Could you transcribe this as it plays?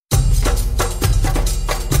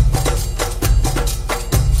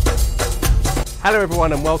Hello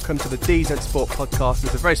everyone and welcome to the DZ Sport podcast.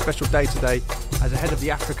 It's a very special day today. As ahead of the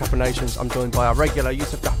Africa Cup of Nations, I'm joined by our regular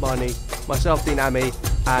Youcef Dahmani, myself, Dean Ammi,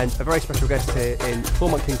 and a very special guest here in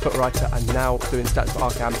former King foot writer and now doing stats for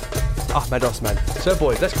Arkham, Ahmed Osman. So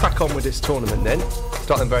boys, let's crack on with this tournament then.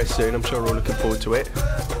 Starting very soon, I'm sure we're all looking forward to it.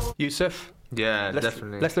 Youcef? Yeah,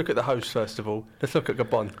 definitely. Let's look at the hosts first of all. Let's look at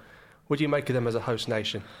Gabon. What do you make of them as a host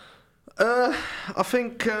nation? I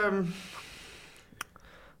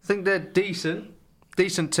think they're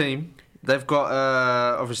decent team. They've got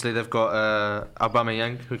obviously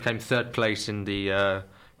Aubameyang, who came third place in the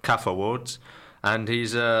CAF Awards, and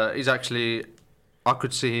he's actually, I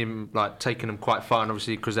could see him like taking them quite far, and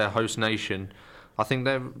obviously because they're host nation, I think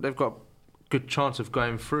they've got a good chance of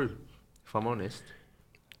going through, if I'm honest.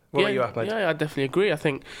 What about you, Ahmed? Yeah, I definitely agree. I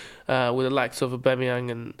think with the likes of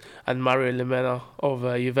Aubameyang and Mario Lemina of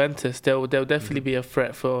Juventus, they'll definitely be a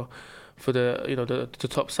threat for the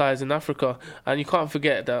top sides in Africa. And you can't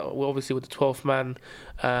forget that obviously with the 12th man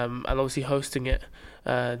and obviously hosting it,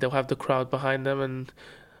 they'll have the crowd behind them, and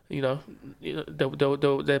they're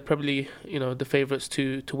probably the favourites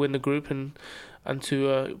to win the group and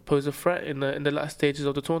to pose a threat in the last stages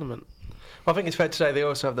of the tournament. Well, I think it's fair to say they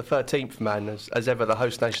also have the 13th man, as ever. The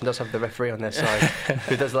host nation does have the referee on their side,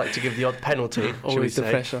 who does like to give the odd penalty. Always the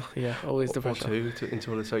pressure, always the pressure. Or two into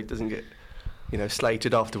order so he doesn't get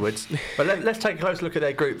slated afterwards. But let's take a close look at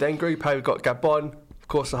their group. Then Group A, we've got Gabon, of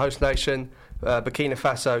course the host nation, Burkina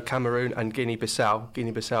Faso, Cameroon and Guinea-Bissau.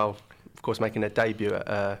 Guinea-Bissau, of course, making their debut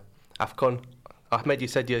at AFCON. Ahmed, you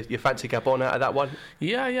said you fancy Gabon out of that one?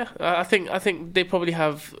 Yeah. I think they probably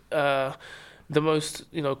have the most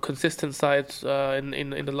consistent sides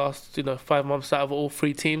in the last 5 months out of all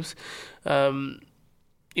three teams. With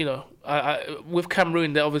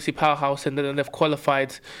Cameroon, they're obviously powerhouse, and then they've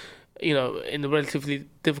qualified in a relatively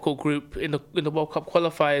difficult group in the World Cup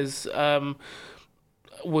qualifiers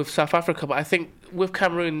with South Africa. But I think with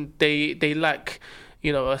Cameroon, they lack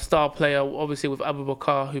a star player. Obviously with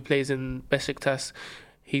Abubakar, who plays in Besiktas,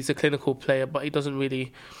 he's a clinical player, but he doesn't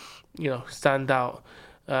really stand out.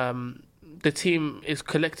 The team is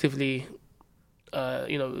collectively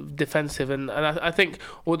defensive, and I think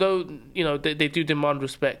although they do demand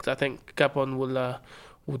respect, I think Gabon will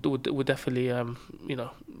definitely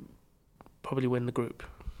probably win the group.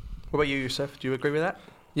 What about you, Youcef? Do you agree with that?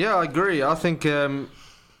 Yeah, I agree. I think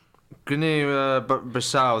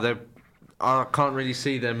Guinea-Bissau, I can't really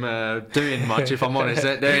see them doing much, if I'm honest.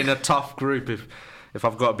 They're in a tough group, if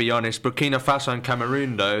I've got to be honest. Burkina Faso and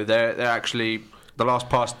Cameroon, though, they're actually the last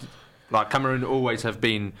past. Like Cameroon always have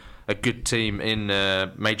been a good team in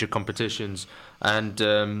major competitions, and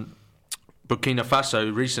Burkina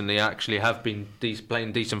Faso recently actually have been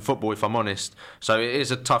playing decent football, if I'm honest. So it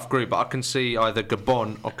is a tough group, but I can see either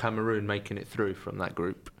Gabon or Cameroon making it through from that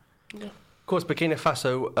group. Yeah. Of course, Burkina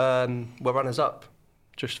Faso were runners-up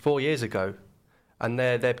just 4 years ago, and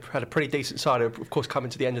they've had a pretty decent side. Of course, coming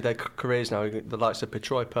to the end of their careers now, the likes of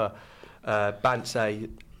Petroipa, Bansay,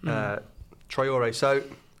 Traore. So,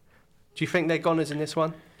 do you think they're goners in this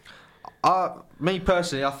one? Me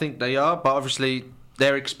personally, I think they are, but obviously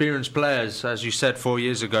they're experienced players. As you said, 4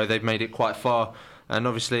 years ago, they've made it quite far, and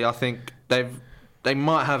obviously I think they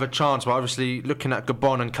might have a chance. But obviously, looking at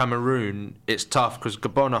Gabon and Cameroon, it's tough because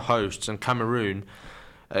Gabon are hosts, and Cameroon,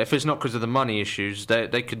 if it's not because of the money issues,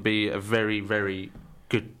 they could be a very, very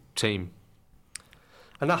good team.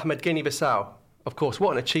 And Ahmed, Guinea-Bissau, of course,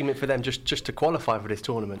 what an achievement for them just to qualify for this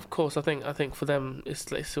tournament. Of course, I think for them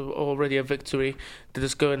it's already a victory. They're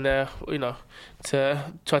just going there, to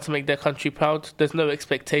try to make their country proud. There's no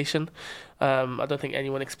expectation. I don't think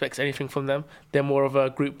anyone expects anything from them. They're more of a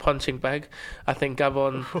group punching bag. I think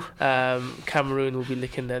Gabon, Cameroon will be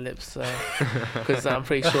licking their lips because I'm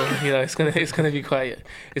pretty sure it's going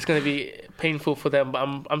to be painful for them.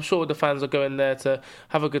 But I'm sure the fans are going there to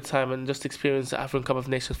have a good time and just experience the African Cup of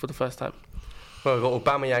Nations for the first time. Well, we've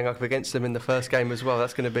got Aubameyang up against them in the first game as well.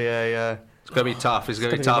 That's going to be it's going to be tough. It's going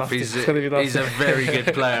to be tough. He's a very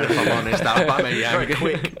good player, if I'm honest. Aubameyang, very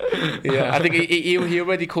quick. Yeah, I think he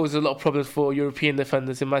already causes a lot of problems for European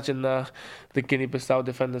defenders. Imagine the Guinea-Bissau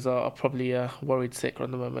defenders are probably worried sick at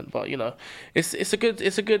the moment. But it's a good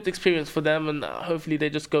experience for them, and hopefully they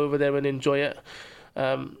just go over there and enjoy it.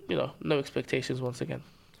 No expectations once again.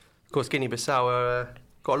 Of course, Guinea-Bissau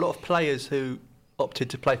got a lot of players who opted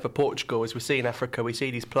to play for Portugal. As we see in Africa, we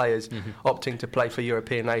see these players opting to play for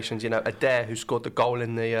European nations. Adair, who scored the goal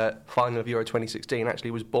in the final of Euro 2016,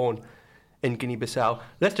 actually was born in Guinea-Bissau.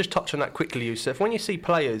 Let's just touch on that quickly, Youcef. When you see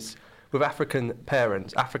players with African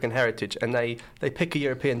parents, African heritage, and they pick a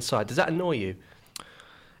European side, does that annoy you?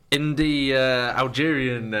 In the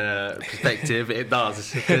Algerian perspective, it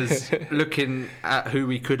does, because looking at who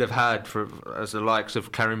we could have had as the likes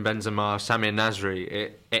of Karim Benzema, Samir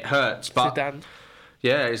Nasri, it hurts. But Zidane.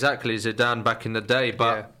 Yeah, exactly, Zidane back in the day.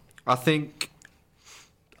 But I think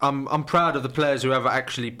I'm proud of the players who have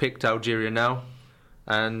actually picked Algeria now.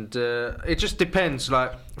 And it just depends.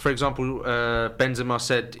 Like, for example, Benzema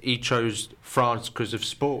said he chose France because of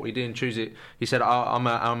sport. He didn't choose it. He said, I'm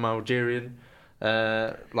Algerian.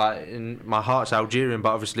 Like, in my heart's Algerian, but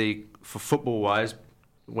obviously for football wise,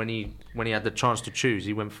 when he had the chance to choose,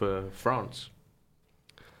 he went for France.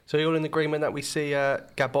 So you're all in agreement that we see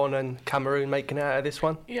Gabon and Cameroon making it out of this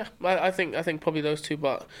one? Yeah, I think probably those two,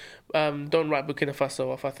 but don't write Burkina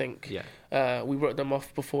Faso off. I think we wrote them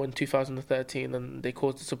off before in 2013, and they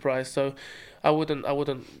caused a surprise. So I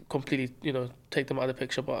wouldn't completely take them out of the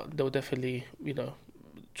picture, but they'll definitely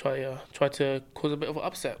try to cause a bit of an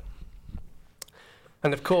upset.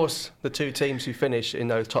 And of course, the two teams who finish in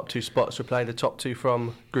those top two spots will play the top two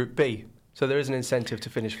from Group B. So there is an incentive to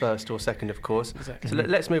finish first or second, of course. Exactly. So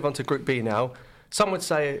let's move on to Group B now. Some would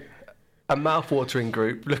say a mouth-watering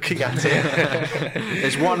group, looking at it.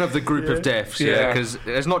 It's one of the group of deaths, because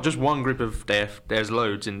there's not just one group of death, there's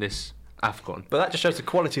loads in this AFCON. But that just shows the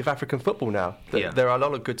quality of African football now. There are a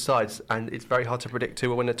lot of good sides, and it's very hard to predict who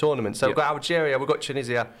will win the tournament. So we've got Algeria, we've got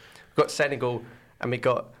Tunisia, we've got Senegal, and we've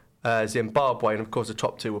got Zimbabwe, and of course the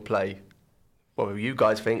top two will play, what you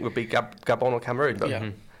guys think would be Gabon or Cameroon, but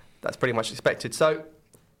that's pretty much expected. So,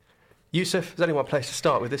 Youcef, there's only one place to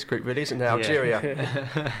start with this group, really, isn't there? Algeria.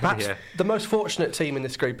 Perhaps the most fortunate team in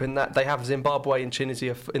this group in that they have Zimbabwe and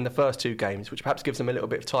Tunisia in the first two games, which perhaps gives them a little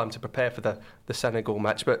bit of time to prepare for the Senegal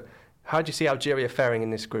match. But how do you see Algeria faring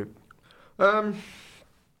in this group?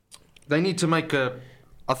 They need to make I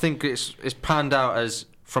think it's panned out as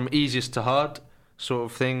from easiest to hard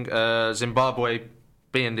sort of thing. Zimbabwe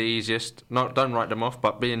being the easiest, don't write them off,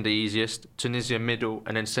 but being the easiest. Tunisia middle,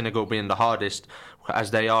 and then Senegal being the hardest,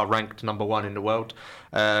 as they are ranked number 1 in the world.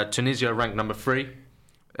 Tunisia ranked number 3,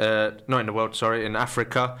 not in the world, sorry, in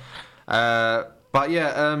Africa.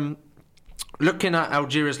 Looking at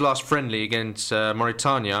Algeria's last friendly against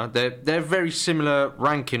Mauritania, they're very similar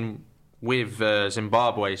ranking with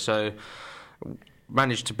Zimbabwe, so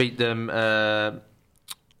managed to beat them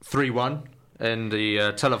 3-1. In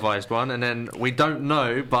the televised one, and then we don't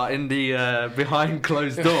know, but in the behind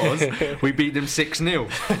closed doors, we beat them 6-0.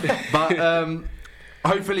 But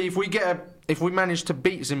hopefully, if we manage to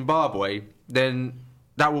beat Zimbabwe, then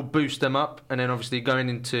that will boost them up. And then obviously going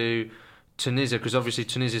into Tunisia, because obviously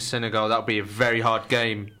Tunisia Senegal, that'll be a very hard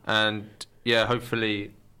game. And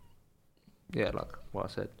hopefully, like what I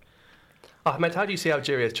said. Ahmed, how do you see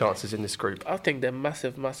Algeria's chances in this group? I think they're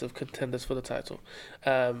massive contenders for the title.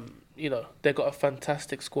 They've got a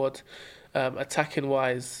fantastic squad. Attacking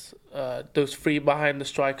wise, those three behind the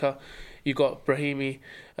striker, you got Brahimi,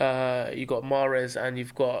 you got Mahrez, and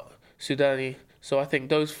you've got Soudani. So I think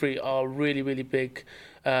those three are really, really big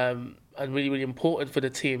and really, really important for the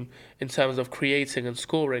team in terms of creating and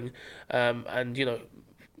scoring, and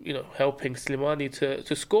helping Slimani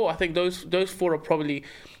to score. I think those four are probably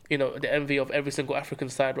the envy of every single African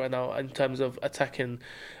side right now in terms of attacking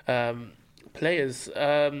players.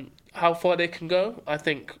 How far they can go, I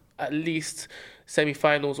think at least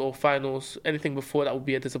semi-finals or finals. Anything before that would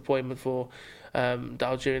be a disappointment for the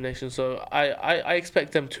Algerian nation. So I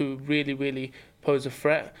expect them to really, really pose a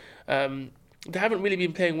threat. They haven't really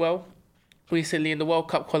been playing well recently in the World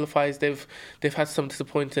Cup qualifiers. They've had some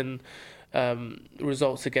disappointing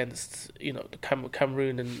results against the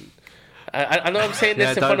Cameroon, and I know I'm saying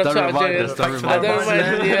this in front of Algerians.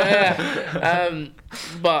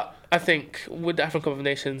 But I think with the African Cup of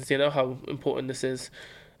Nations, how important this is.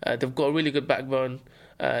 They've got a really good backbone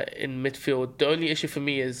in midfield. The only issue for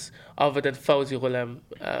me is, other than Fawzi Ghulam,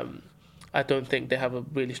 I don't think they have a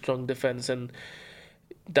really strong defence, and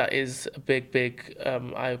that is a big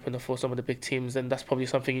eye opener for some of the big teams, and that's probably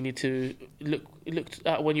something you need to look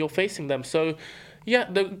at when you're facing them. So,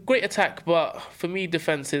 the great attack, but for me,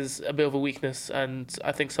 defence is a bit of a weakness, and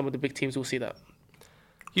I think some of the big teams will see that.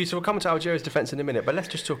 So we'll come to Algeria's defence in a minute, but let's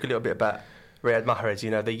just talk a little bit about Riyad Mahrez.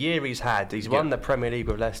 The year he's had, he's won the Premier League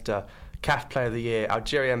with Leicester, CAF Player of the Year,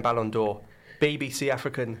 Algerian Ballon d'Or, BBC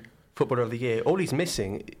African Footballer of the Year. All he's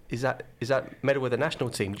missing is that medal with the national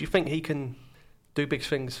team. Do you think he can do big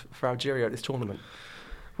things for Algeria at this tournament?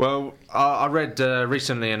 Well, I read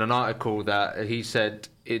recently in an article that he said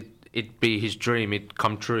it'd be his dream, it'd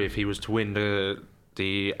come true if he was to win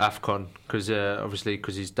the AFCON,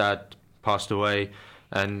 because his dad passed away,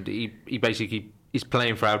 and he basically is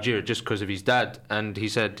playing for Algeria just because of his dad, and he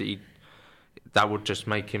said that would just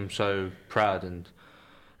make him so proud, and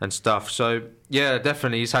and stuff. So yeah,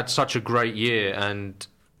 definitely he's had such a great year, and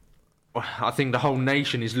I think the whole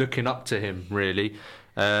nation is looking up to him, really.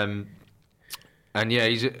 And yeah,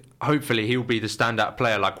 hopefully he'll be the standout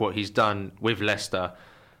player like what he's done with Leicester,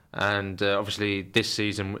 and obviously this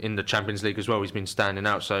season in the Champions League as well, he's been standing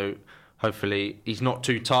out. So hopefully he's not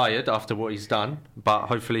too tired after what he's done, but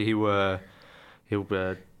hopefully he'll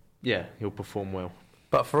perform well.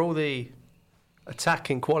 But for all the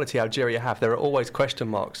attacking quality Algeria have, there are always question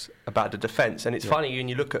marks about the defence. And it's funny, when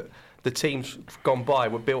you look at the teams gone by,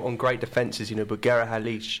 were built on great defences, Bougherra,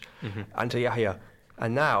 Halish, Anta Yahya.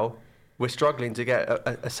 And now we're struggling to get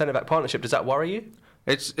a centre-back partnership. Does that worry you?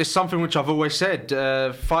 It's something which I've always said.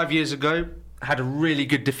 5 years ago, had a really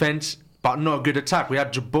good defence, but not a good attack. We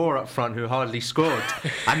had Jabor up front who hardly scored.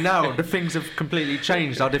 And now the things have completely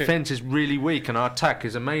changed. Our defence is really weak and our attack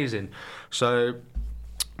is amazing. So,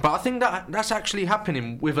 but I think that's actually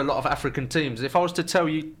happening with a lot of African teams. If I was to tell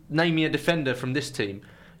you, name me a defender from this team,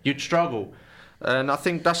 you'd struggle. And I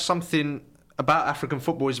think that's something about African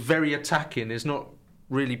football, is very attacking. It's not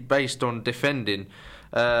really based on defending.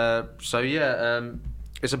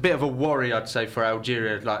 It's a bit of a worry, I'd say, for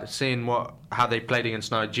Algeria. Like seeing how they played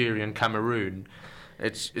against Nigeria and Cameroon,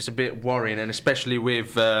 it's a bit worrying, and especially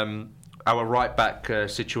with our right back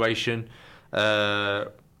situation.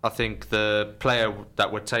 I think the player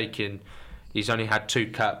that we're taking, he's only had 2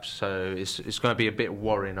 caps, so it's going to be a bit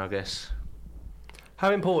worrying, I guess.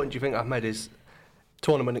 How important do you think, Ahmed, is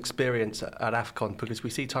tournament experience at AFCON? Because we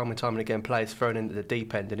see time and time and again players thrown into the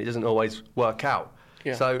deep end and it doesn't always work out.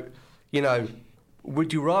 Yeah. So,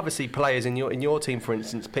 would you rather see players in your team, for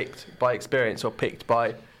instance, picked by experience or picked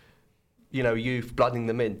by, youth blooding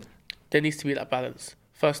them in? There needs to be that balance.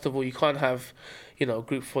 First of all, you can't have, a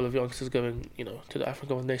group full of youngsters going, to the African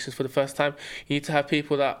Cup of Nations for the first time. You need to have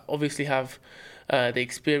people that obviously have the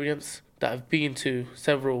experience, that have been to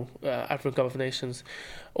several African Cup of Nations,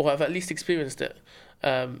 or have at least experienced it,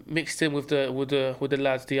 mixed in with the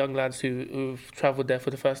lads, the young lads who've travelled there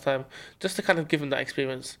for the first time, just to kind of give them that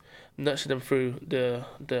experience, nurture them through the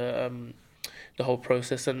whole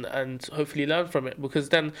process, and hopefully learn from it, because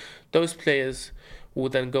then those players will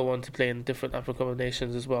then go on to play in different African Cup of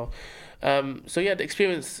Nations as well. The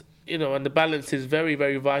experience, and the balance is very,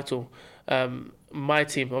 very vital. My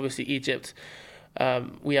team, obviously Egypt,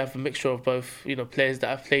 we have a mixture of both, players that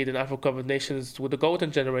have played in African Cup of Nations with the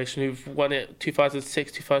golden generation who've won it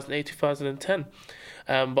 2006, 2008, 2010.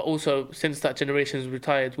 But also, since that generation is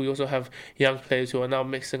retired, we also have young players who are now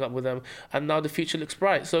mixing up with them, and now the future looks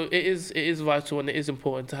bright. So it is vital, and it is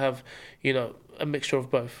important to have, a mixture of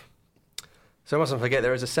both. So I mustn't forget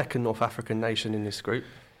there is a second North African nation in this group,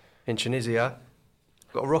 in Tunisia.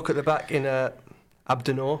 Got a rock at the back in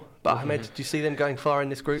Abdennour. But Ahmed, do you see them going far in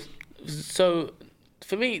this group? So,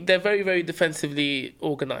 for me, they're very, very defensively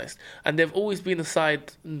organised, and they've always been a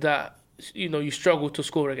side that you struggle to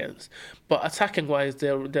score against. But attacking wise,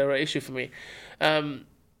 they're an issue for me.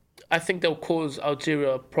 I think they'll cause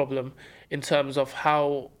Algeria a problem in terms of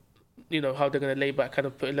how they're going to lay back, kind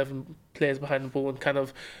of put 11 players behind the ball and kind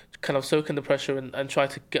of soak in the pressure and try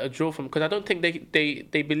to get a draw from them. Because I don't think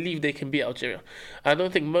they believe they can beat Algeria. I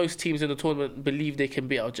don't think most teams in the tournament believe they can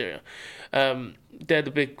beat Algeria. They're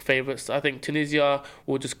the big favourites. I think Tunisia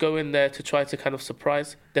will just go in there to try to kind of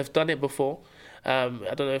surprise. They've done it before. I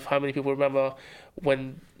don't know how many people remember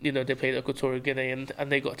when they played Equatorial Guinea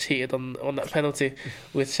and they got cheated on that penalty,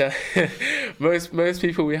 which most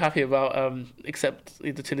people were happy about, except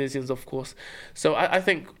the Tunisians, of course. So I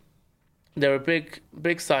think they're a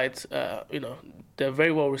big side. They're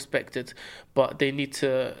very well respected, but they need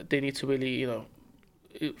to really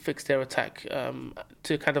fix their attack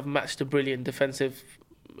to kind of match the brilliant defensive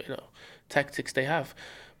tactics they have.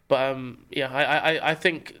 But I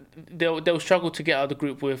think they'll struggle to get out of the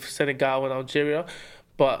group with Senegal and Algeria,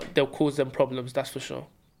 but they'll cause them problems, that's for sure.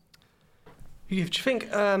 Do you think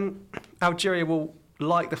Algeria will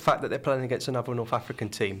like the fact that they're playing against another North African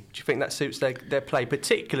team? Do you think that suits their play,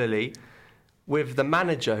 particularly with the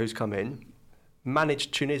manager who's come in,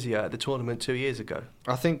 managed Tunisia at the tournament 2 years ago?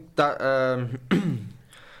 I think that I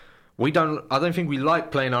don't think we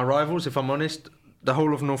like playing our rivals, if I'm honest. The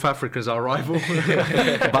whole of North Africa is our rival.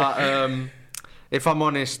 But if I'm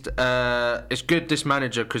honest, it's good, this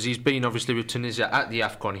manager, because he's been obviously with Tunisia at the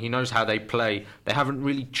AFCON. He knows how they play. They haven't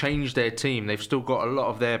really changed their team. They've still got a lot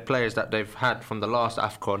of their players that they've had from the last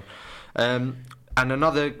AFCON. And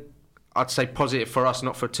another, I'd say, positive for us,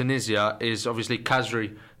 not for Tunisia, is obviously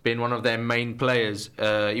Khazri being one of their main players.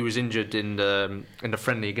 He was injured in the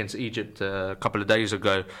friendly against Egypt a couple of days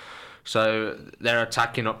ago. So their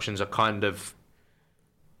attacking options are kind of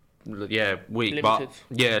weak, limited.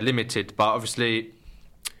 Limited. But obviously,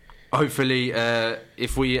 hopefully,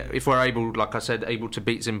 if we're able, like I said, able to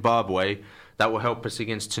beat Zimbabwe, that will help us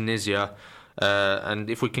against Tunisia. And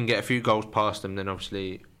if we can get a few goals past them, then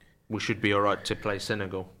obviously we should be all right to play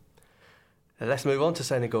Senegal. Let's move on to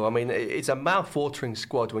Senegal. I mean, it's a mouth-watering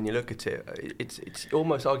squad when you look at it. It's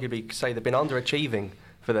almost arguably say they've been underachieving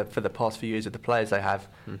for the past few years of the players they have.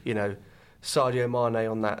 You know, Sadio Mane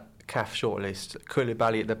on that CAF shortlist,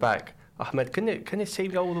 Koulibaly at the back. Ahmed, can you see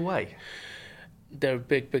go all the way? They're a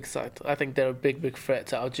big side. I think they're a big threat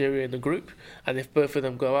to Algeria in the group, and if both of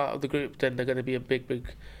them go out of the group, then they're going to be a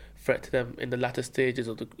big threat to them in the latter stages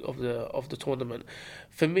of the tournament.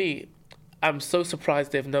 For me, I'm so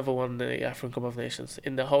surprised they've never won the African Cup of Nations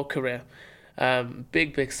in their whole career.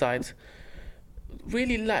 Big side.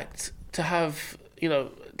 Really lacked to have, you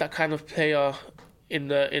know, that kind of player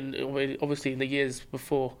in obviously in the years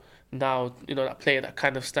before. Now, you know, that player that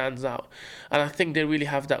kind of stands out, and I think they really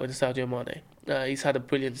have that with Sadio Mane. He's had a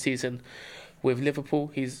brilliant season with Liverpool.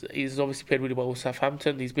 He's obviously played really well with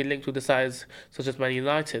Southampton. He's been linked with the sides such as Man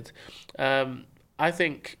United. I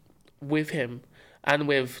think with him, and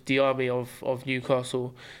with the Army of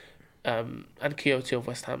Newcastle, and Kyoto of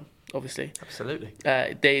West Ham, obviously. Absolutely.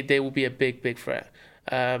 They will be a big threat.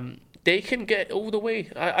 They can get all the way.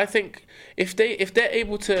 I think if they're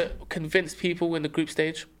able to convince people in the group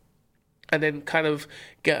stage, and then kind of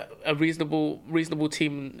get a reasonable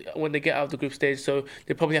team when they get out of the group stage, so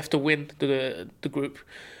they probably have to win the group,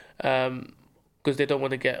 because they don't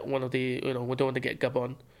want to get we don't want to get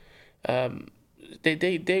Gabon.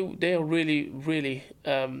 They are really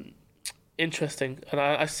interesting, and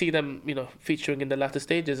I see them, you know, featuring in the latter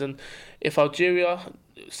stages. And if Algeria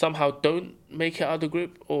somehow don't make it out of the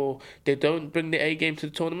group, or they don't bring the A game to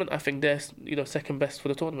the tournament, I think they're, you know, second best for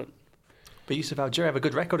the tournament. But Youcef, Algeria have a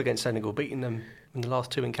good record against Senegal, beating them in the last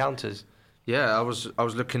two encounters. Yeah, I was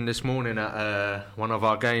looking this morning at one of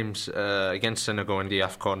our games against Senegal in the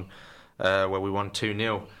AFCON, where we won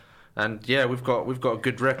 2-0. And yeah, we've got a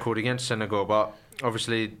good record against Senegal, but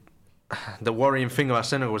obviously the worrying thing about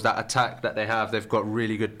Senegal is that attack that they have. They've got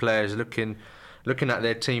really good players. Looking at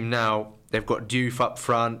their team now, they've got Diouf up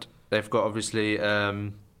front. They've got obviously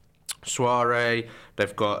Soare.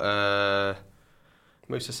 They've got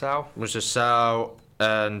Moussa Sow,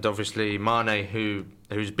 and obviously Mane,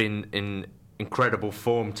 who's been in incredible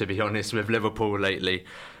form, to be honest, with Liverpool lately.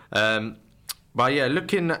 But yeah,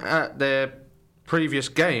 looking at their previous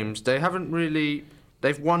games, they've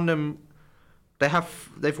won them.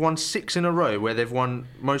 They've won 6 in a row, where they've won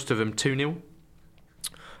most of them 2-0,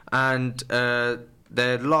 and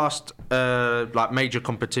their last major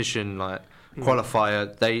competition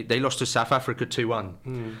qualifier, they lost to South Africa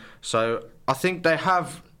 2-1. So I think they're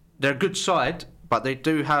a good side, but they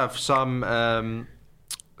do have some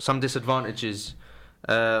disadvantages.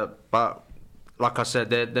 But like I said,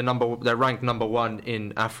 they're ranked number 1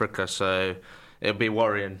 in Africa, so it'll be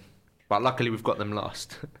worrying. But luckily we've got them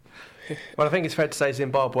last. Well, I think it's fair to say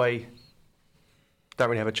Zimbabwe don't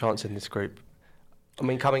really have a chance in this group. I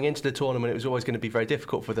mean, coming into the tournament, it was always going to be very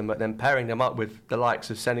difficult for them, but then pairing them up with the likes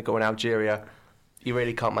of Senegal and Algeria, you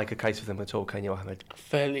really can't make a case for them at all, can you, Ahmed?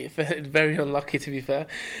 Very unlucky, to be fair.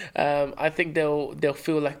 I think they'll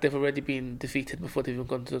feel like they've already been defeated before they've even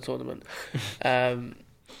gone to the tournament.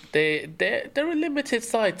 They're a limited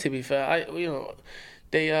side, to be fair.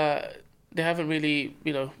 They haven't really,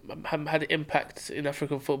 haven't had an impact in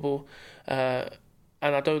African football, and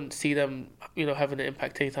I don't see them, having an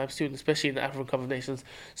impact anytime soon, especially in the African Cup of Nations.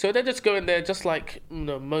 So they're just going there, just like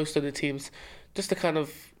most of the teams, just to kind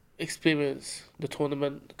of experience the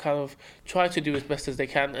tournament, kind of try to do as best as they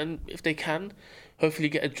can, and if they can, hopefully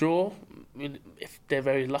get a draw. I mean, if they're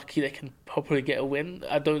very lucky, they can probably get a win.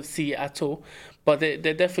 I don't see it at all, but they're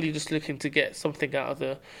definitely just looking to get something out of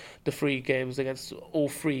the 3 games against all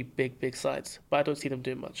 3 big sides. But I don't see them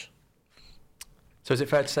doing much. So is it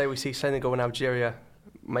fair to say we see Senegal and Algeria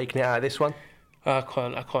making it out of this one? I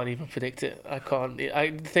can't even predict it. I can't.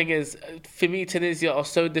 The thing is, for me, Tunisia are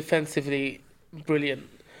so defensively brilliant.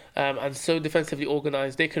 And so defensively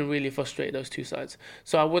organised, they can really frustrate those 2 sides.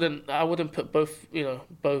 So I wouldn't put both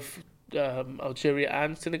Algeria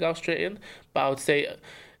and Senegal straight in, but I would say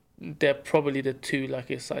they're probably the 2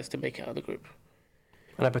 luckiest sides to make it out of the group.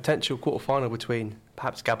 And a potential quarter-final between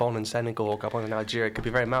perhaps Gabon and Senegal, or Gabon and Algeria, could be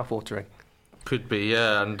very mouth-watering. Could be,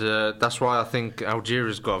 yeah, and that's why I think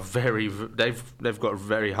Algeria's got they've got a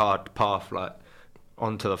very hard path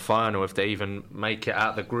onto the final if they even make it out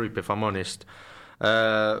of the group. If I'm honest.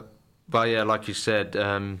 But yeah, like you said,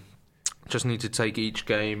 just need to take each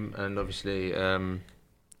game, and obviously, I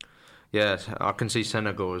can see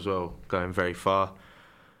Senegal as well going very far.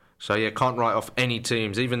 So yeah, can't write off any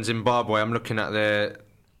teams. Even Zimbabwe, I'm looking at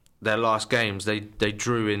their last games, they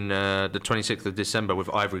drew in the 26th of December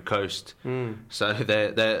with Ivory Coast. So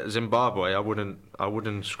they're Zimbabwe. I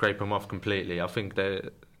wouldn't scrape them off completely. I think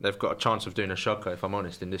they've got a chance of doing a shocker, if I'm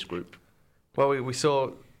honest, in this group. Well, we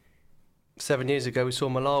saw 7 years ago, we saw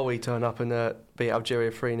Malawi turn up and beat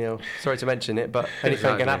Algeria 3-0. Sorry to mention it, but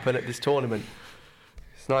anything can happen at this tournament.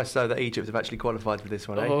 It's nice though that Egypt have actually qualified for this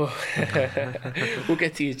one, eh? Oh. We'll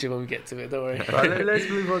get to Egypt when we get to it, don't worry. Right, let's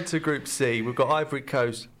move on to Group C. We've got Ivory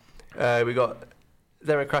Coast, we've got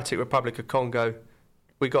Democratic Republic of Congo,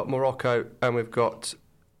 we've got Morocco, and we've got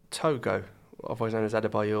Togo, otherwise known as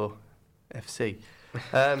Adebayor FC.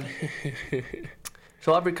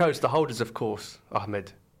 So Ivory Coast, the holders, of course,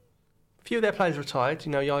 Ahmed. A few of their players retired.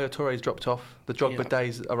 You know, Yaya Touré's dropped off. The Drogba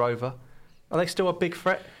days are over. Are they still a big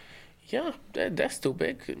threat? Yeah, they're still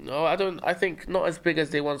big. No, I think not as big as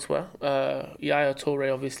they once were. Yaya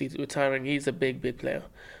Touré obviously retiring. He's a big player.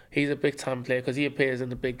 He's a big time player because he appears in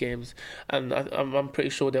the big games, and I'm pretty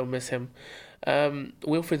sure they'll miss him.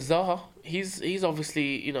 Wilfried Zaha, he's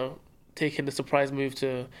obviously taking the surprise move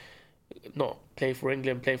to not play for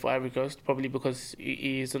England, play for Ivory Coast, probably because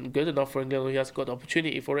he isn't good enough for England or he hasn't got the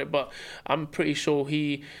opportunity for it. But I'm pretty sure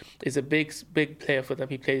he is a big player for them.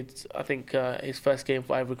 He played, I think, his first game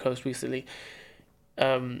for Ivory Coast recently.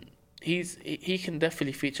 He can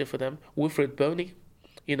definitely feature for them. Wilfred Boney,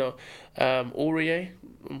 Aurier,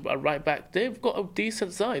 right back. They've got a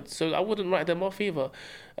decent side, so I wouldn't write them off either.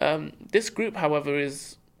 This group, however,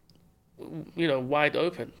 is wide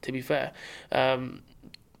open. To be fair.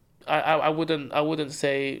 I wouldn't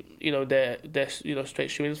say they're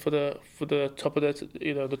straight shoo-ins for the top of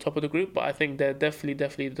the top of the group, but I think they're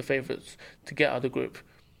definitely the favourites to get out of the group.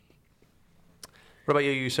 What about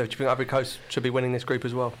you, Youcef? Do you think Ivory Coast should be winning this group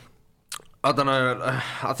as well? I don't know.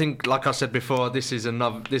 I think, like I said before, this is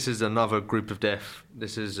another group of death.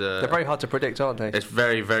 They're very hard to predict, aren't they? It's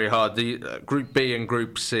very, very hard. The Group B and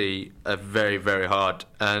Group C are very, very hard,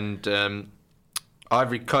 and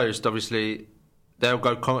Ivory Coast obviously. They'll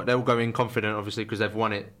go in confident, obviously, because they've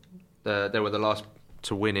won it. They were the last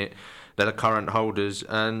to win it. They're the current holders,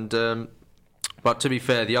 and but to be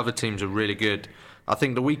fair, the other teams are really good. I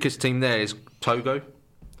think the weakest team there is Togo,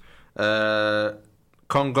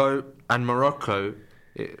 Congo, and Morocco.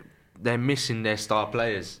 They're missing their star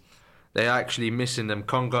players. They're actually missing them.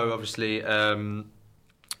 Congo, obviously,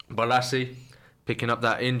 Bolasie picking up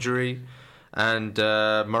that injury, and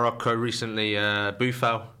Morocco recently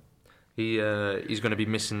Boufal. He's going to be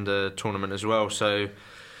missing the tournament as well, so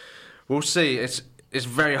we'll see. It's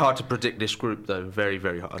very hard to predict this group, though. Very,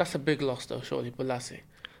 very hard. That's a big loss, though, surely, Bolasie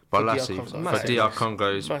for DR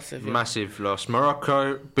Congo's massive loss.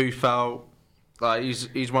 Morocco, Boufal,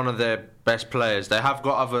 he's one of their best players. They have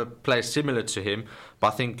got other players similar to him, but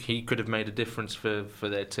I think he could have made a difference for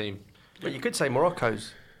their team. But you could say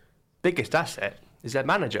Morocco's biggest asset is their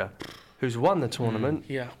manager, who's won the tournament.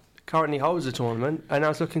 Currently holds the tournament and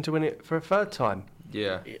now is looking to win it for a third time.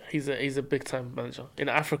 Yeah, he's a big time manager in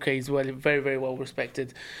Africa. He's very, very well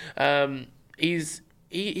respected.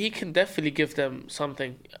 He can definitely give them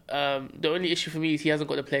something. The only issue for me is he hasn't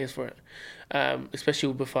got the players for it,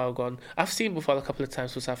 especially with Boufal gone. I've seen Boufal a couple of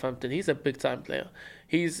times for Southampton. He's a big time player.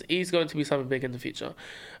 He's going to be something big in the future.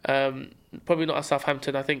 Probably not at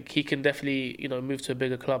Southampton. I think he can definitely move to a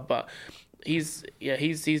bigger club, but. He's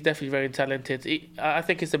definitely very talented. I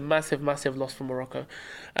think it's a massive loss for Morocco,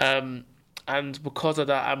 and because of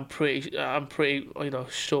that, I'm pretty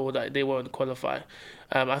sure that they won't qualify.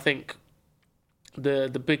 I think the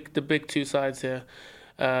big two sides here,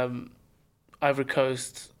 Ivory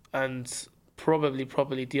Coast and probably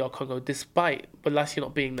DR Congo, despite Bolasie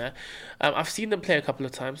not being there. I've seen them play a couple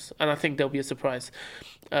of times, and I think they'll be a surprise.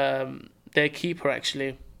 Their keeper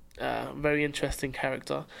actually, very interesting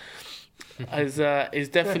character. Is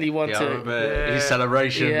definitely one to... I remember his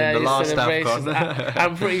celebration in the last AFCON.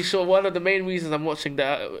 I'm pretty sure one of the main reasons I'm watching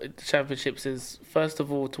the championships is, first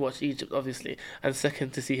of all, to watch Egypt, obviously, and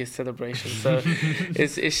second, to see his celebration. So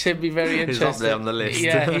it should be very interesting. He's up there on the list.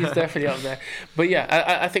 Yeah, he's definitely up there. But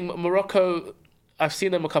yeah, I think Morocco, I've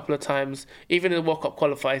seen them a couple of times. Even in the World Cup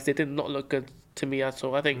qualifiers, they did not look good to me at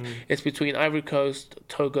all. I think it's between Ivory Coast,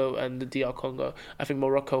 Togo, and the DR Congo. I think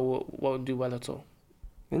Morocco won't do well at all.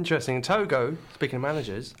 Interesting. Togo, speaking of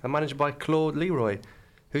managers, are managed by Claude Leroy,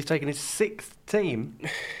 who's taken his sixth team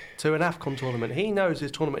to an AFCON tournament. He knows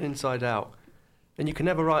his tournament inside out. And you can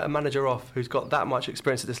never write a manager off who's got that much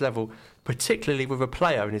experience at this level, particularly with a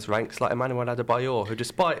player in his ranks like Emmanuel Adebayor, who,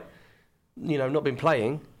 despite not been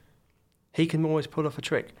playing, he can always pull off a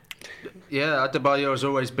trick. Yeah, Adebayor has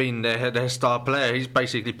always been their star player. He's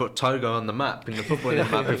basically put Togo on the map, in the footballing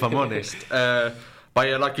map, if I'm honest. But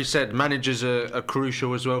yeah, like you said, managers are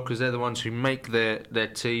crucial as well because they're the ones who make their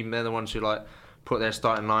team. They're the ones who like put their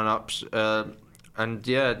starting lineups. And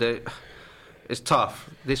yeah, it's tough.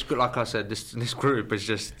 This, like I said, this group is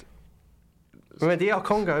just. Remember, DR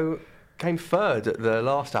Congo came third at the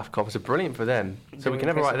last AFCON. It was brilliant for them. So we can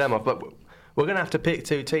never write them off. But we're going to have to pick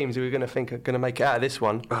two teams who we're going to think are going to make it out of this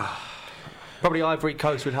one. Probably Ivory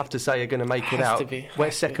Coast would have to say are going to make it out.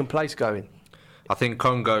 Where's second place going? I think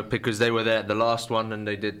Congo, because they were there at the last one and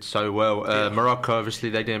they did so well. Morocco, obviously,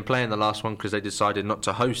 they didn't play in the last one because they decided not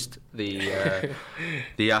to host the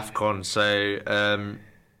AFCON. So,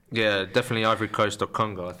 yeah, definitely Ivory Coast or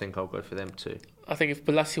Congo. I think I'll go for them too. I think if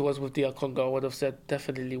Balassi was with DR Congo, I would have said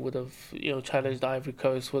definitely would have challenged Ivory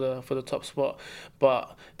Coast for the top spot.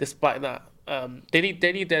 But despite that, they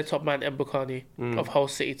need their top man Mbukani of Hull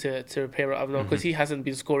City to repair it because he hasn't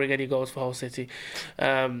been scoring any goals for Hull City.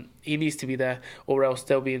 He needs to be there, or else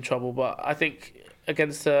they'll be in trouble. But I think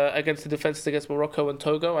against the defences against Morocco and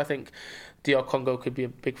Togo, I think DR Congo could be a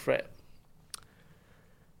big threat.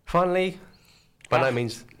 Finally, by no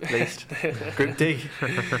means least, Group D: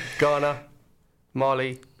 Ghana,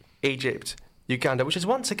 Mali, Egypt, Uganda, which is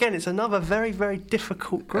once again, it's another very, very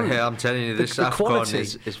difficult group. Yeah, I'm telling you, this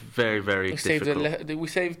AFCON is very, very difficult. We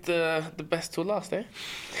saved the best till last, eh?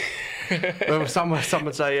 Well, some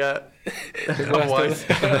would say otherwise.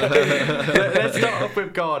 Let's start off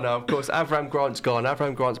with Ghana. Of course, Avram Grant's gone.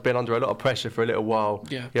 Avram Grant's been under a lot of pressure for a little while.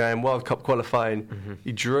 Yeah. In World Cup qualifying,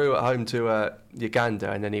 he drew at home to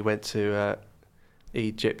Uganda, and then he went to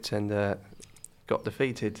Egypt and got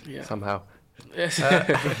defeated somehow. Yes. I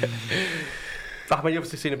mean, you've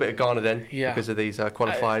obviously seen a bit of Ghana then because of these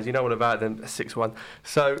qualifiers. You know all about them, 6-1.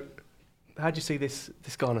 So, how do you see this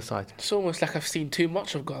Ghana side? It's almost like I've seen too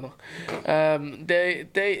much of Ghana.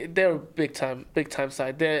 They're a big time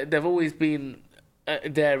side. They've always been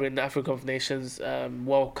there in the African of Nations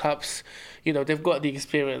World Cups. They've got the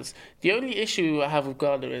experience. The only issue I have with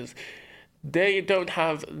Ghana is they don't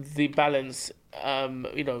have the balance.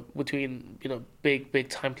 Between big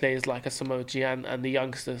time players like Asamoah Gyan and the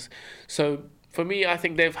youngsters. So for me, I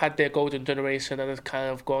think they've had their golden generation and it's kind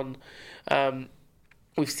of gone.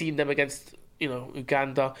 We've seen them against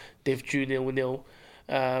Uganda. They've drew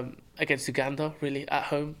 0-0 against Uganda really at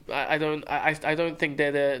home. I don't think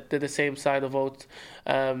they're the same side of old.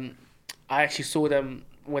 I actually saw them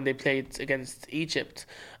when they played against Egypt,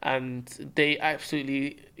 and they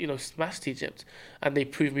absolutely smashed Egypt, and they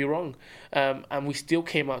proved me wrong, and we still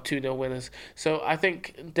came out 2-0 winners. So I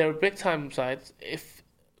think they're a big time side.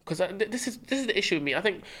 Because this is the issue with me. I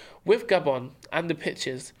think with Gabon and the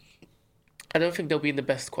pitches, I don't think they'll be in the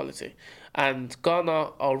best quality, and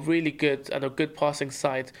Ghana are really good and a good passing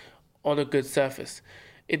side on a good surface.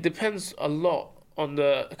 It depends a lot on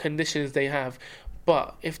the conditions they have,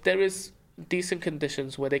 but if there is decent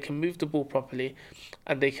conditions where they can move the ball properly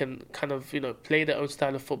and they can kind of play their own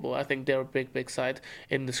style of football, I think they're a big side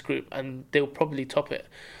in this group and they'll probably top it.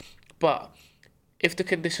 But if the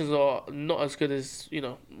conditions are not as good as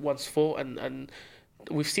once thought, and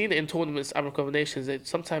we've seen it in tournaments, African of Nations,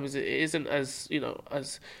 sometimes it isn't as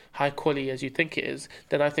as high quality as you think it is,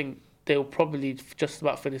 then I think they'll probably just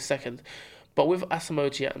about finish second. But with Asamoah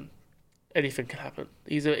Gyan, anything can happen.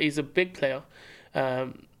 He's a big player.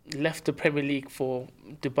 Left the Premier League for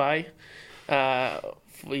Dubai.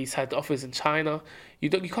 He's had offers in China. You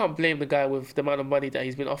can't blame the guy with the amount of money that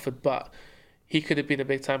he's been offered, but he could have been a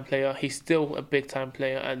big time player. He's still a big time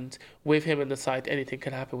player, and with him in the side, anything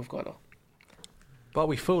can happen with Ghana. But are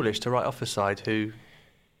we foolish to write off a side who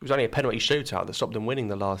it was only a penalty shootout that stopped them winning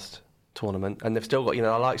the last tournament, and they've still got the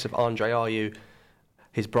likes of Andre Ayew,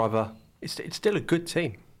 his brother. It's still a good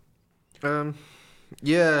team.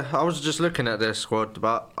 Yeah, I was just looking at their squad,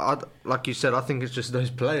 but like you said, I think it's just those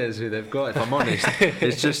players who they've got, if I'm honest.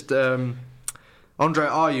 It's just Andre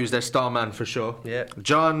Ayew is their star man for sure. Yeah.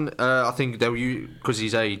 John, I think they'll use, because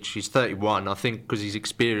his age, he's 31, I think because he's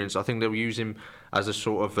experienced, I think they'll use him as a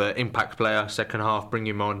sort of impact player, second half, bring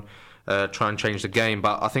him on, try and change the game.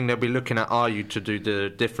 But I think they'll be looking at Ayew to do the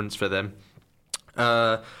difference for them.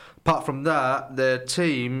 Apart from that, their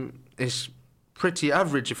team is pretty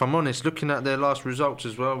average, if I'm honest. Looking at their last results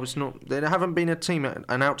as well, they haven't been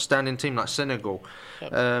an outstanding team like Senegal.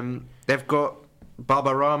 Yep. They've got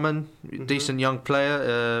Baba Rahman, decent young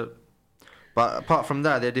player, but apart from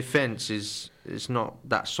that, their defence is not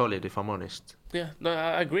that solid, if I'm honest. Yeah, no,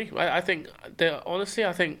 I agree. I think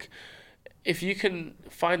if you can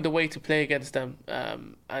find a way to play against them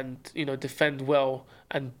and defend well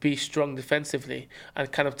and be strong defensively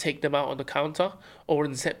and kind of take them out on the counter or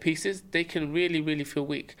in set pieces, they can really, really feel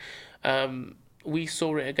weak. We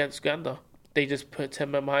saw it against Uganda. they just put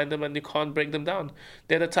 10 men behind them and you can't break them down.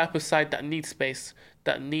 They're the type of side that needs space,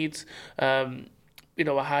 that needs a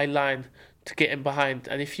high line to get in behind.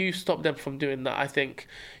 And if you stop them from doing that, I think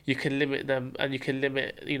you can limit them and you can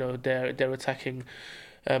limit their attacking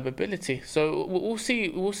ability. So we'll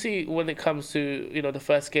see when it comes to the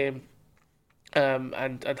first game.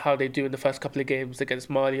 And how they do in the first couple of games against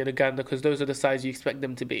Mali and Uganda, because those are the sides you expect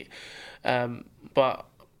them to be. But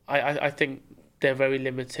I think they're very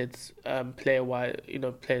limited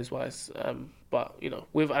players wise. But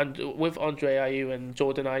with Andre Ayew and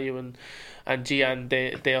Jordan Ayew and Gian,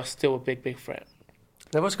 they are still a big threat.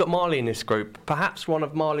 They've also got Mali in this group, perhaps one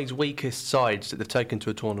of Mali's weakest sides that they've taken to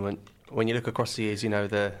a tournament. When you look across the years,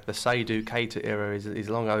 the Seydou Keita era is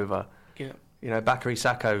long over. Yeah. Bakary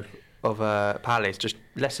Sakho of Palace, just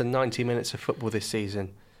less than 90 minutes of football this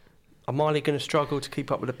season. Are Mali going to struggle to keep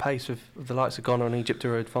up with the pace of the likes of Ghana and Egypt who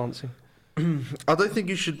are advancing? I don't think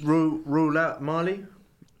you should rule out Mali.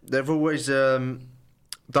 They've always done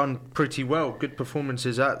pretty well, good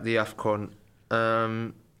performances at the AFCON.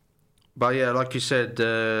 But yeah, like you said,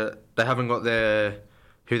 they haven't got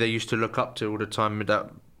who they used to look up to all the time, with that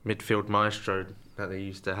midfield maestro that they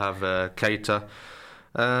used to have, Keita.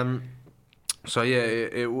 So yeah,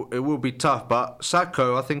 it will be tough. But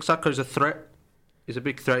Sakho, I think Sakho's a threat. He's a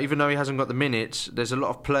big threat. Even though he hasn't got the minutes, there's a lot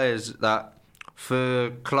of players that,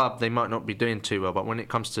 for club, they might not be doing too well. But when it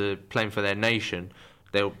comes to playing for their nation,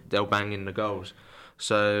 they'll bang in the goals.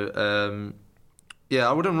 So yeah,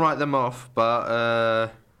 I wouldn't write them off.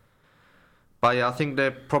 But yeah, I think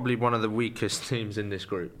they're probably one of the weakest teams in this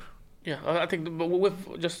group. Yeah, I think, but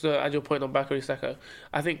with just to add your point on Bakary Sakho,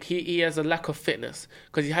 I think he has a lack of fitness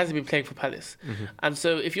because he hasn't been playing for Palace. Mm-hmm. And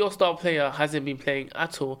so if your star player hasn't been playing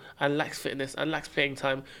at all and lacks fitness and lacks playing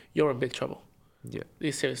time, you're in big trouble. Yeah.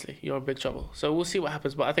 Seriously, you're in big trouble. So we'll see what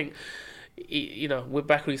happens. But I think, with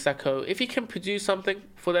Bakary Sakho, if he can produce something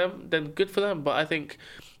for them, then good for them. But I think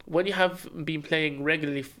when you have been playing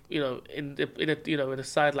regularly, in a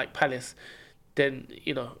side like Palace, then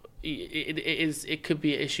it could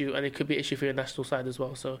be an issue, and it could be an issue for your national side as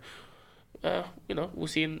well. So we'll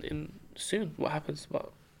see in soon what happens,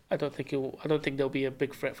 but I don't think there'll be a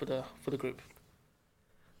big threat for the group.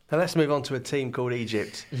 Now let's move on to a team called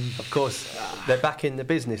Egypt. Of course, they're back in the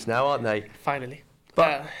business now, aren't they? Finally.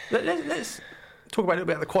 But let's talk about a little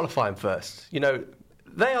bit of the qualifying first.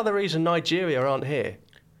 They are the reason Nigeria aren't here.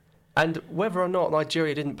 And whether or not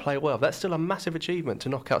Nigeria didn't play well, that's still a massive achievement to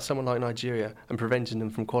knock out someone like Nigeria and preventing them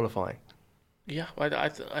from qualifying. Yeah, I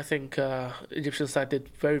think Egyptian side did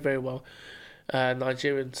very, very well.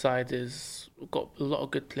 Nigerian side is got a lot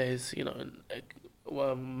of good players.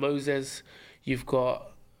 Moses, you've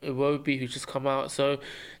got Iwobi who's just come out. So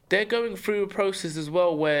they're going through a process as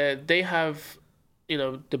well where they have,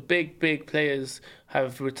 the big players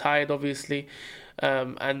have retired, obviously.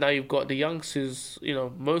 And now you've got the youngsters,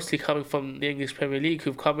 mostly coming from the English Premier League,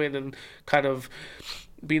 who've come in and kind of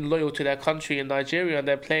been loyal to their country in Nigeria, and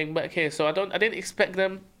they're playing back here. So I didn't expect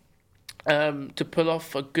them to pull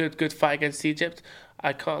off a good fight against Egypt.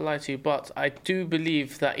 I can't lie to you, but I do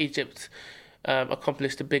believe that Egypt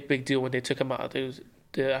accomplished a big deal when they took them out of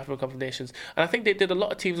the African Cup of Nations. And I think they did a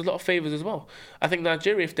lot of teams a lot of favours as well. I think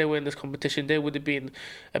Nigeria, if they were in this competition, they would have been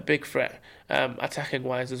a big threat,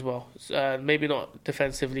 attacking-wise as well. Maybe not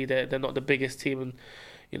defensively, they're not the biggest team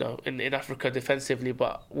in Africa defensively,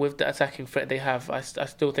 but with the attacking threat they have, I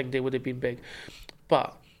still think they would have been big.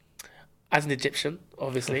 But as an Egyptian,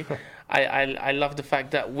 obviously, I love the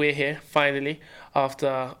fact that we're here, finally,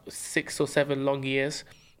 after 6 or 7 long years.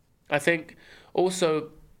 I think also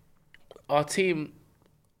our team,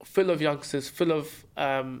 full of youngsters, full of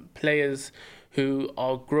players who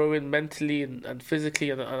are growing mentally and physically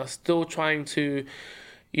and are still trying to,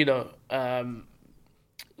 get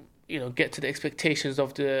to the expectations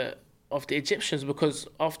of the Egyptians, because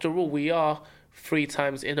after all, we are 3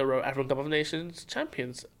 times in a row African Cup of Nations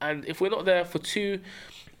champions. And if we're not there for 2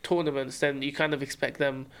 tournaments, then you kind of expect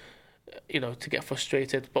them, to get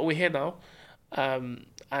frustrated. But we're here now, and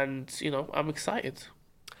I'm excited.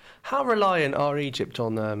 How reliant are Egypt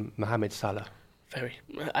on Mohamed Salah? Very.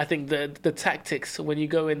 I think the tactics, when you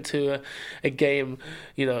go into a game,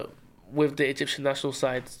 with the Egyptian national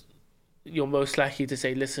side, you're most likely to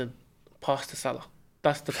say, listen, pass to Salah.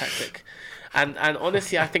 That's the tactic. And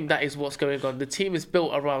honestly, I think that is what's going on. The team is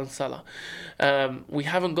built around Salah. We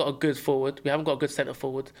haven't got a good forward. We haven't got a good centre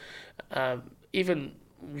forward. Even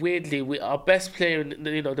weirdly, our best player,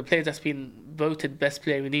 the player that's been voted best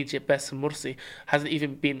player in Egypt, Best Morsi, hasn't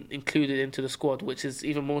even been included into the squad, which is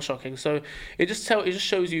even more shocking. So it just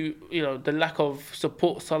shows you, the lack of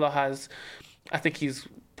support Salah has. I think he's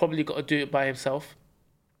probably got to do it by himself.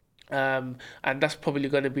 And that's probably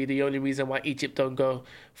going to be the only reason why Egypt don't go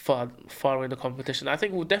far in the competition. I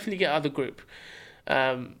think we'll definitely get out of the group.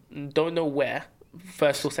 Don't know where,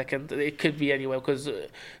 first or second. It could be anywhere because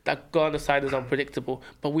that Ghana side is unpredictable.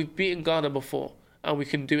 But we've beaten Ghana before, and we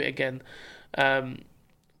can do it again.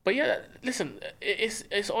 But yeah, listen,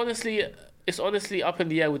 it's honestly up in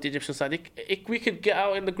the air with the Egyptian side. We could get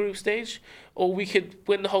out in the group stage, or we could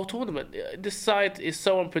win the whole tournament. This side is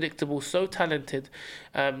so unpredictable, so talented.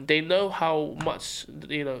 They know how much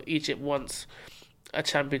Egypt wants a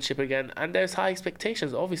championship again, and there's high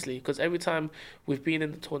expectations, obviously, because every time we've been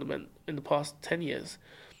in the tournament in the past 10 years,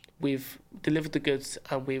 we've delivered the goods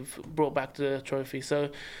and we've brought back the trophy. So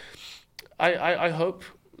I hope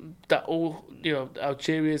that all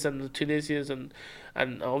Algerians and the Tunisians and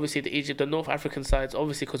obviously the Egypt, the North African sides,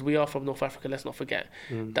 obviously because we are from North Africa, let's not forget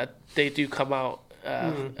that they do come out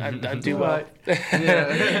and do well. Yeah.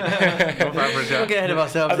 North Africa. Don't get ahead of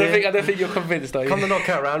ourselves. I don't think you're convinced, are you? Come the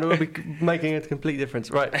knockout round, we'll be making a complete difference.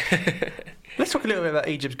 Right. Let's talk a little bit about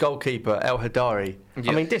Egypt's goalkeeper, El Hadari.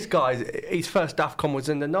 Yeah. I mean, this guy, his first AFCON was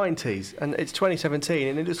in the 90s, and it's 2017,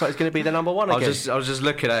 and it looks like he's going to be the number one again. I was just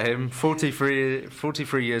looking at him,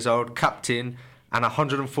 43 years old, captain, and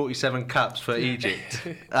 147 caps for Egypt.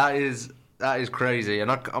 That is crazy.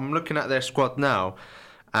 And I'm looking at their squad now,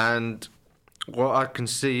 and what I can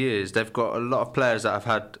see is they've got a lot of players that have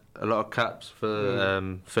had a lot of caps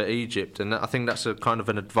for Egypt, and I think that's a kind of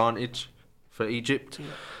an advantage for Egypt.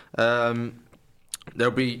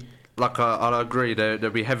 There'll be, like I'll agree,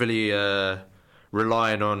 they'll be heavily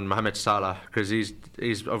relying on Mohamed Salah because he's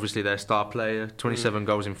obviously their star player. 27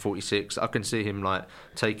 goals in 46. I can see him like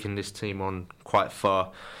taking this team on quite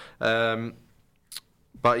far. But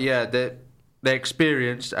yeah, they're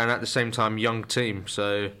experienced and at the same time young team.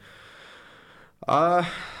 So I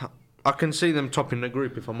can see them topping the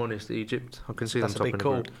group. If I'm honest, Egypt. I can see them topping the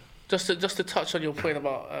group. Just to touch on your point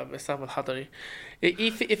about Essam Al-Hadari,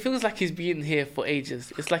 it feels like he's been here for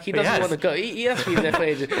ages. It's like he doesn't want to go. He has been there for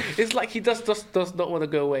ages. It's like he does not want to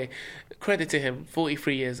go away. Credit to him,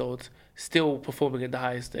 43 years old, still performing in the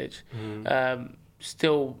highest stage.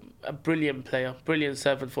 Still a brilliant player, brilliant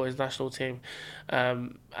servant for his national team.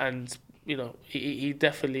 And he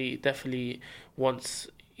definitely wants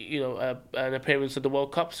an appearance at the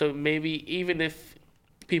World Cup. So maybe even if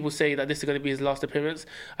people say that this is going to be his last appearance,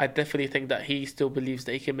 I definitely think that he still believes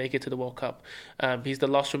that he can make it to the World Cup. He's the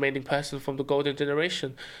last remaining person from the golden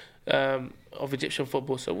generation of Egyptian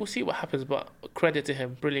football. So we'll see what happens, but credit to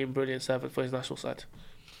him. Brilliant servant for his national side.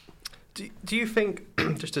 Do you think,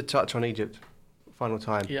 just to touch on Egypt, final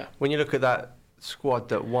time, yeah, when you look at that squad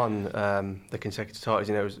that won the consecutive titles,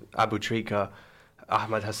 it was Abu Trika,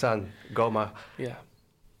 Ahmed Hassan, Goma. Yeah.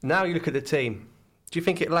 Now you look at the team, do you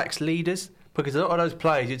think it lacks leaders? Because a lot of those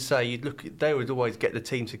players, they would always get the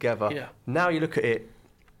team together. Yeah. Now you look at it,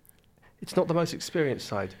 it's not the most experienced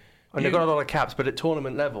side. And they've got a lot of caps, but at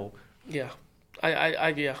tournament level. Yeah,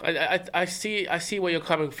 I see where you're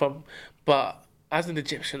coming from, but as an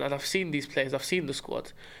Egyptian, and I've seen these players, I've seen the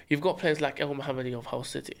squad. You've got players like El Mohammadi of Hull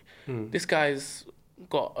City. This guy's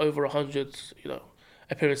got over 100,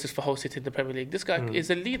 appearances for Hull City in the Premier League. This guy is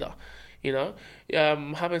a leader.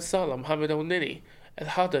 Mohamed Salah, Mohamed El Nini, El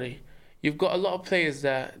Hadari. You've got a lot of players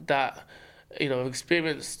there that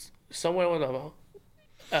experienced somewhere or another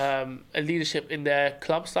a leadership in their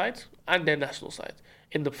club side and their national side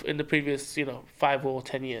in the previous 5 or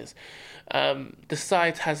 10 years. The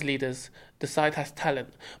side has leaders, the side has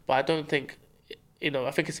talent, but I don't think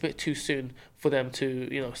I think it's a bit too soon for them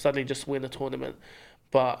to suddenly just win a tournament.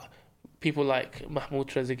 But people like Mahmoud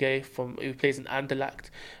Trezeguet who plays in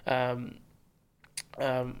Anderlecht,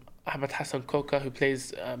 Ahmed Hassan Koka, who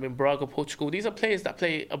plays in Braga, Portugal. These are players that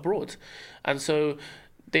play abroad, and so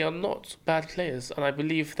they are not bad players. And I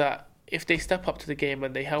believe that if they step up to the game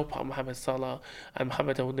and they help out Mohamed Salah and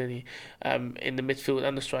Mohamed El Nini in the midfield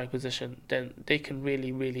and the strike position, then they can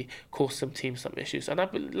really, really cause some teams some issues. And I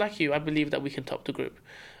believe that we can top the group.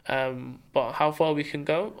 But how far we can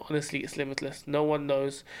go, honestly, it's limitless. No one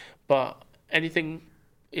knows. But anything,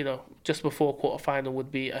 just before quarterfinal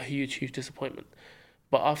would be a huge, huge disappointment.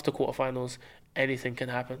 But after quarterfinals, anything can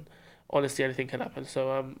happen. Honestly, anything can happen. So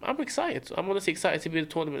I'm excited. I'm honestly excited to be in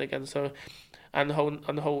the tournament again. So, and the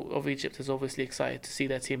whole of Egypt is obviously excited to see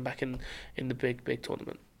their team back in the big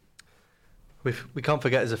tournament. We can't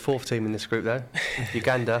forget there's a fourth team in this group though,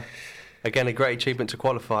 Uganda. Again, a great achievement to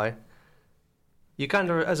qualify.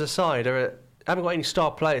 Uganda as a side haven't got any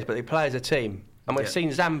star players, but they play as a team. And we've seen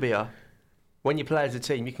Zambia. When you play as a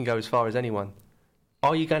team, you can go as far as anyone.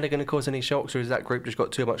 Are Uganda going to cause any shocks, or has that group just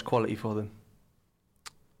got too much quality for them?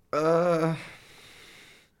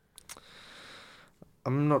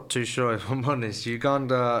 I'm not too sure if I'm honest.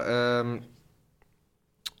 Uganda.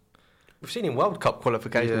 We've seen in World Cup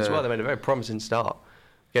qualification as well. They made a very promising start,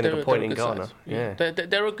 getting a point in Ghana. Side. Yeah,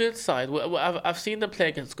 they're a good side. I've seen them play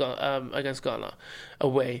against Ghana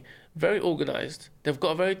away. Very organised. They've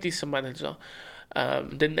got a very decent manager.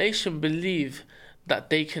 The nation believe that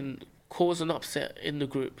they can cause an upset in the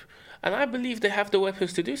group, and I believe they have the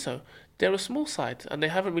weapons to do so. They're a small side, and they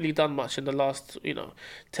haven't really done much in the last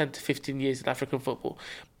 10 to 15 years in African football,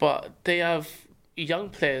 but they have young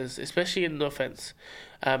players, especially in the offence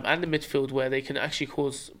and the midfield, where they can actually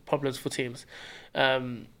cause problems for teams.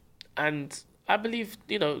 And I believe,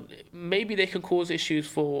 maybe they can cause issues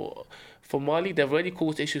for Mali. They've already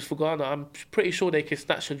caused issues for Ghana. I'm pretty sure they can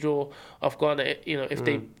snatch a draw off Ghana, if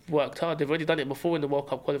they worked hard. They've already done it before in the World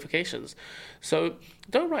Cup qualifications. So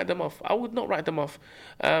don't write them off. I would not write them off.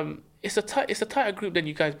 It's a tighter group than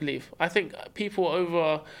you guys believe. I think people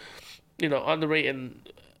are underrating,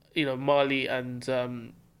 Mali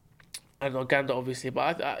and Uganda, obviously,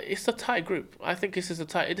 but it's a tight group. I think this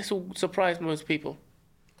will surprise most people.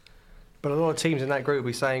 But a lot of teams in that group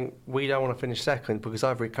will be saying, we don't want to finish second because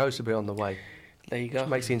Ivory Coast will be on the way. There you go. Which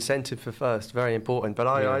makes the incentive for first very important. But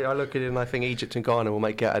I look at it and I think Egypt and Ghana will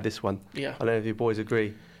make it out of this one. Yeah. I don't know if you boys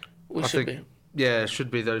agree. It should be. Yeah, it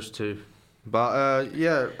should be those two. But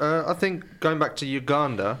I think going back to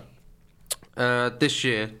Uganda, this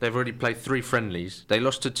year they've already played 3 friendlies. They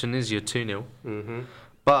lost to Tunisia 2-0. Mm-hmm.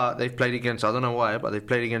 But they've played against, I don't know why, but they've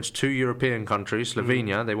played against 2 European countries.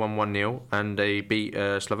 Slovenia, they won 1-0, and they beat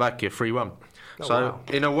Slovakia 3-1.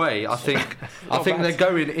 In a way, I think they're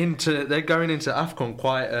going into AFCON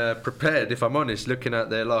quite prepared, if I'm honest, looking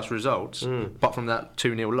at their last results, apart from that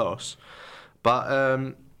 2-0 loss. But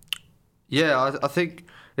I think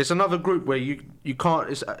it's another group where you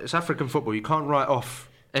can't. It's African football. You can't write off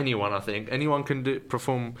anyone. I think anyone can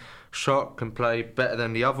perform shot, can play better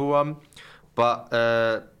than the other one. But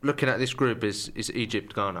looking at this group is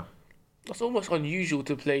Egypt, Ghana. It's almost unusual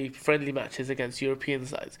to play friendly matches against European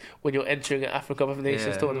sides when you're entering an Africa Cup of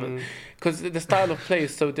Nations tournament, because the style of play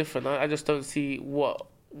is so different. I just don't see what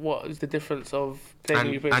is the difference of playing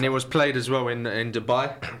European. And it was played as well in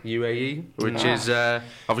Dubai, UAE, which is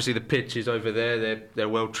obviously the pitch is over there. They're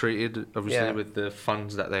well treated, obviously with the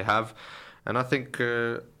funds that they have, and I think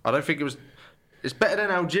I don't think it's better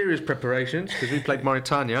than Algeria's preparations because we played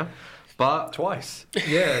Mauritania. But twice.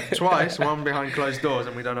 Yeah, twice. One behind closed doors,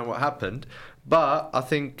 and we don't know what happened. But I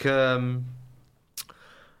think I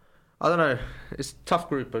don't know. It's a tough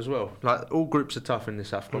group as well. Like all groups are tough in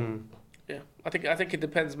this AFCON. Yeah, I think it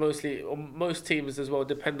depends mostly on most teams as well.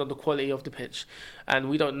 Depend on the quality of the pitch, and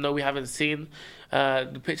we don't know. We haven't seen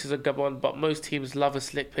the pitches of Gabon, but most teams love a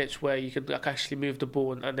slick pitch where you can actually move the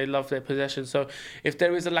ball, and they love their possession. So if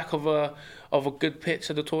there is a lack of a good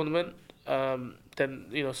pitch at the tournament, then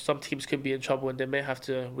some teams can be in trouble and they may have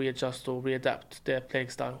to readjust or readapt their playing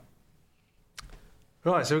style.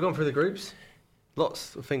 Right, so we've gone through the groups.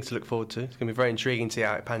 Lots of things to look forward to. It's going to be very intriguing to see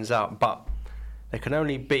how it pans out, but there can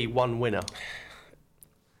only be one winner.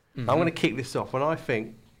 Mm-hmm. I'm going to kick this off when I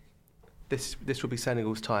think this will be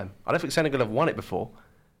Senegal's time. I don't think Senegal have won it before,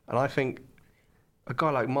 and I think a guy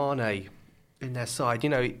like Mane in their side,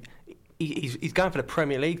 he's going for the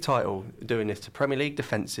Premier League title doing this, to Premier League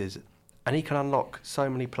defences, and he can unlock so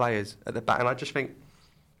many players at the back. And I just think,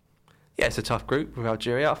 it's a tough group with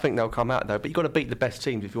Algeria. I think they'll come out though, but you've got to beat the best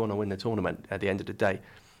teams if you want to win the tournament at the end of the day.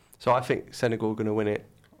 So I think Senegal are going to win it.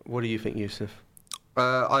 What do you think, Youcef?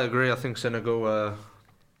 I agree. I think Senegal are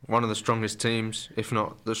one of the strongest teams, if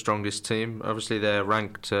not the strongest team. Obviously, they're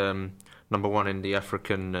ranked number 1 in the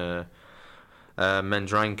African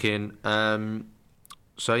men's ranking. I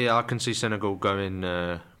can see Senegal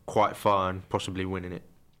going quite far and possibly winning it.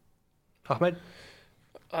 Ahmed?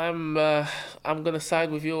 I'm going to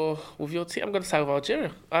side with your team. I'm going to side with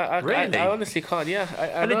Algeria. Really? I honestly can't. Yeah,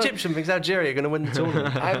 an Egyptian thinks Algeria are going to win the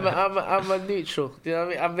tournament. I'm a neutral. You know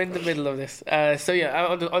what I mean? I'm in the middle of this. I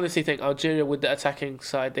honestly think Algeria, with the attacking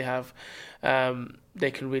side they have,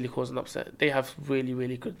 they can really cause an upset. They have really,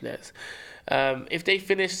 really good players. If they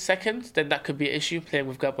finish second, then that could be an issue playing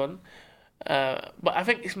with Gabon. But I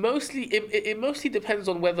think it's mostly it mostly depends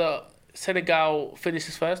on whether Senegal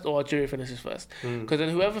finishes first or Algeria finishes first, because then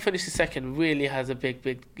whoever finishes second really has a big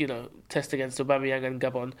test against Aubameyang and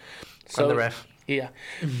Gabon. So, and the ref. Yeah,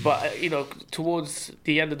 but towards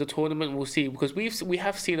the end of the tournament we'll see, because we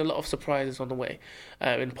have seen a lot of surprises on the way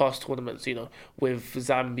in past tournaments. With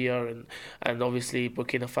Zambia and obviously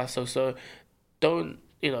Burkina Faso. So don't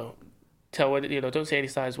don't say any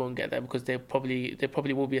sides won't get there, because there probably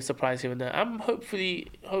will be a surprise here and there. I'm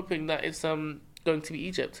hoping that it's going to be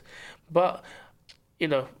Egypt, but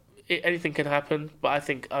anything can happen. But I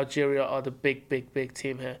think Algeria are the big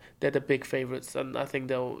team here. They're the big favourites, and I think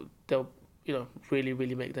they'll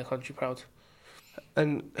really make their country proud.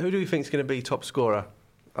 And who do you think is going to be top scorer?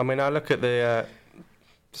 I mean, I look at the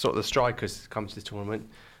sort of the strikers come to this tournament,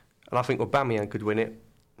 and I think Aubameyang could win it,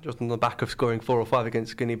 just on the back of scoring 4 or 5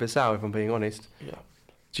 against Guinea-Bissau, if I'm being honest. Yeah.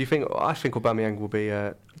 Do you think? I think Aubameyang will be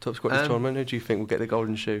top scorer this tournament. Who do you think will get the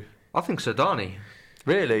golden shoe? I think Sedani.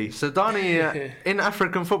 Really? Sedani, in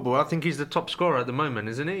African football, I think he's the top scorer at the moment,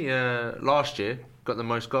 isn't he? Last year, got the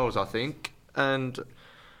most goals, I think. And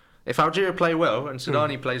if Algeria play well and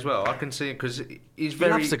Sedani plays well, I can see it because he's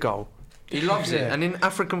very... He loves the goal. He loves it. And in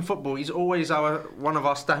African football, he's always one of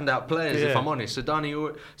our standout players, if I'm honest.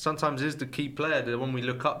 Sedani sometimes is the key player, the one we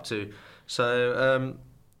look up to. So,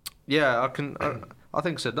 I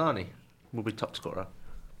think Sedani will be top scorer.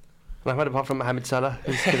 And I've heard apart from Mohamed Salah,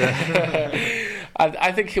 who's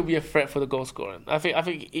I think he'll be a threat for the goal scoring. I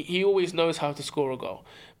think he always knows how to score a goal.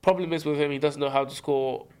 Problem is with him, he doesn't know how to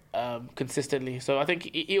score consistently. So I think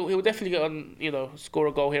he'll definitely get on, score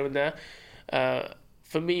a goal here and there.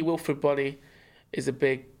 For me, Wilfried Bony is a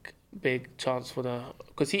big chance for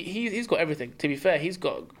because he's got everything. To be fair, he's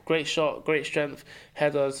got great shot, great strength,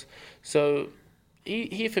 headers. So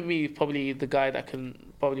he for me is probably the guy that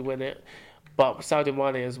can probably win it. But Sadio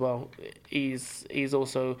Mane as well, he's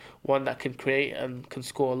also one that can create and can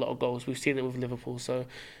score a lot of goals. We've seen it with Liverpool. So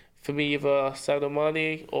for me, either Sadio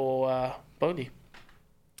Mane or Bony.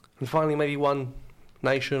 And finally, maybe one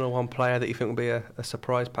nation or one player that you think will be a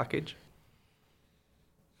surprise package?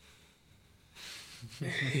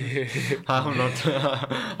 I'm not.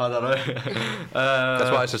 I don't know.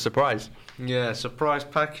 That's why it's a surprise. Yeah, surprise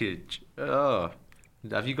package. Oh,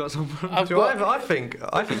 have you got something? I think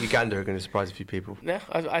Uganda are going to surprise a few people. Yeah,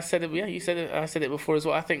 I said it. Yeah, you said it. I said it before as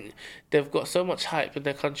well. I think they've got so much hype in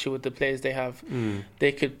their country with the players they have.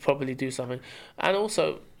 They could probably do something. And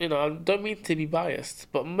also, I don't mean to be biased,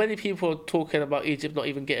 but many people are talking about Egypt not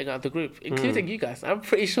even getting out of the group, including you guys. I'm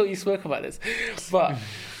pretty sure you spoke about this, but.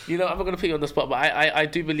 I'm not going to put you on the spot, but I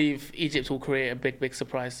do believe Egypt will create a big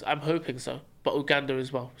surprise. I'm hoping so, but Uganda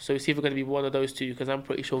as well. So it's either going to be one of those two, because I'm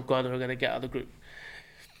pretty sure Ghana are going to get out of the group.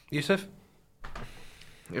 Youcef?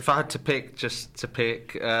 If I had to pick,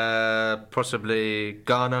 possibly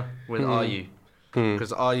Ghana with Ayew,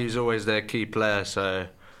 because Ayew's always their key player, so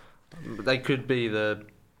this could be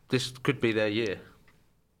their year.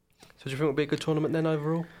 So do you think it'll be a good tournament then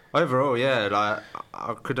overall? Overall, yeah.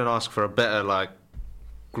 I couldn't ask for a better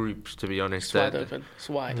groups, to be honest. It's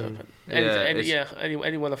wide open.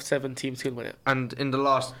 Any one of 7 teams can win it. And in the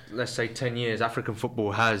last, let's say, 10 years, African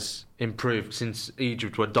football has improved. Since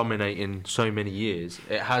Egypt were dominating so many years,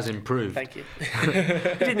 it has improved. Thank you. You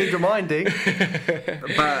didn't need reminding.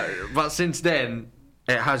 but since then,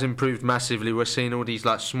 it has improved massively. We're seeing all these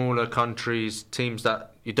smaller countries, teams that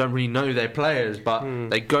you don't really know their players, but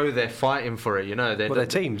they go there fighting for it. They're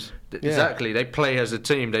teams. Exactly, they play as a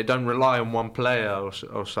team. They don't rely on one player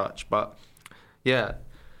or such. But yeah,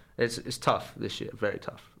 it's tough this year. Very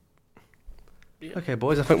tough. Yeah. Okay,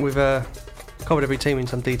 boys. I think we've covered every team in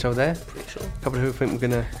some detail there. Pretty sure. Covered who we think we're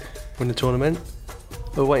going to win the tournament.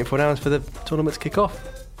 We're waiting for an hour for the tournament to kick off.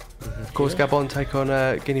 Of course, Gabon take on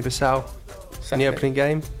Guinea-Bissau in the opening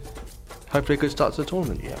game. Hopefully a good start to the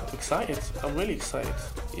tournament. Yeah, I'm excited. I'm really excited.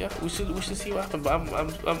 Yeah, we should see what happens.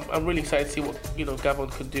 But I'm really excited to see what Gabon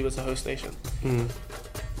could do as a host nation.